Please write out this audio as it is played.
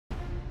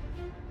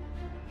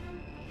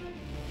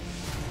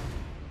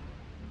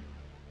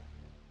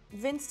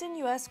Vinston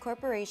U.S.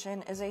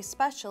 Corporation is a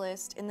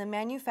specialist in the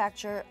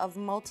manufacture of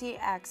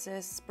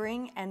multi-axis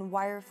spring and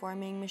wire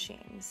forming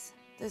machines.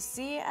 The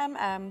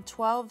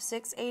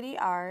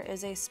CMM-12-680R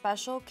is a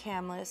special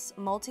camless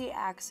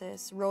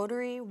multi-axis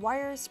rotary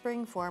wire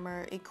spring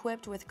former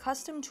equipped with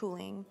custom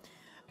tooling,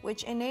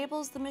 which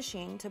enables the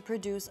machine to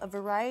produce a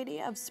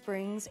variety of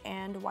springs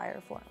and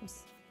wire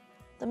forms.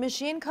 The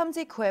machine comes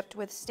equipped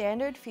with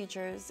standard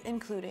features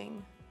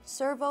including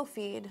Servo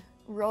Feed,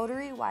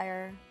 Rotary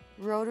Wire,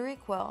 Rotary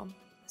Quill,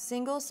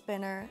 single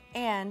spinner,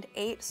 and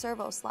 8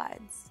 Servo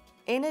Slides.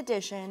 In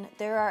addition,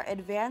 there are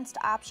advanced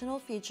optional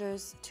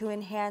features to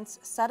enhance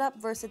setup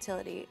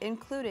versatility,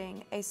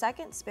 including a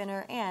second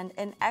spinner and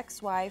an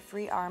XY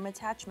free arm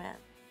attachment.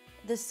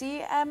 The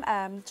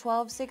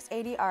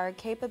CMM-12-680R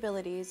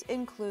capabilities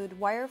include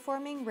wire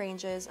forming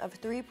ranges of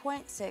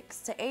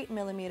 3.6 to 8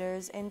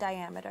 millimeters in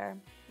diameter,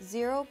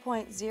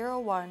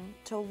 0.01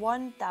 to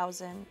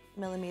 1,000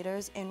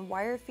 millimeters in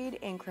wire feed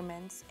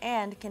increments,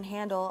 and can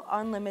handle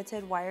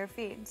unlimited wire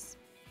feeds.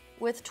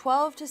 With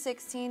 12 to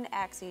 16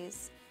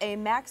 axes, a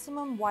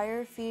maximum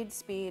wire feed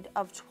speed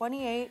of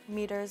 28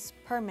 meters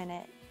per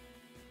minute,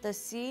 the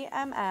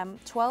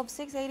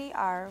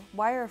CMM-12-680R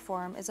wire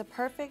form is a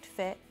perfect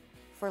fit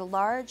for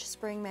large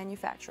spring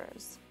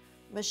manufacturers.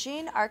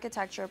 Machine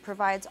architecture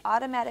provides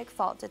automatic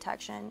fault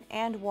detection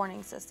and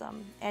warning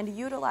system, and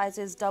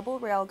utilizes double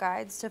rail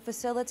guides to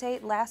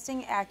facilitate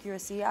lasting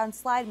accuracy on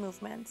slide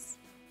movements.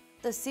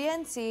 The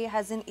CNC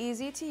has an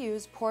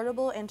easy-to-use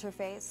portable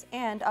interface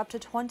and up to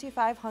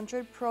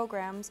 2,500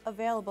 programs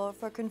available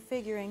for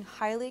configuring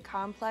highly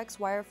complex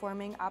wire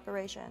forming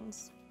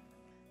operations.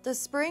 The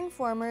spring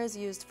former is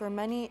used for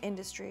many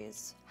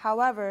industries.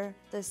 However,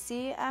 the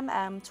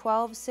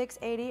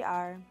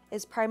CMM-12-680R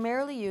is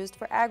primarily used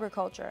for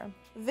agriculture.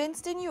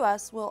 Vinston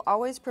US will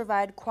always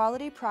provide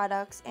quality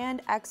products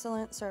and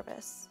excellent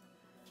service.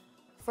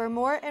 For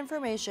more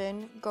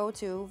information, go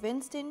to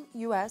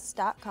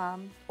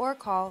vinstonus.com or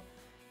call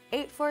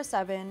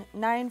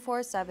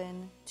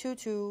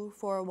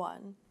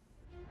 847-947-2241.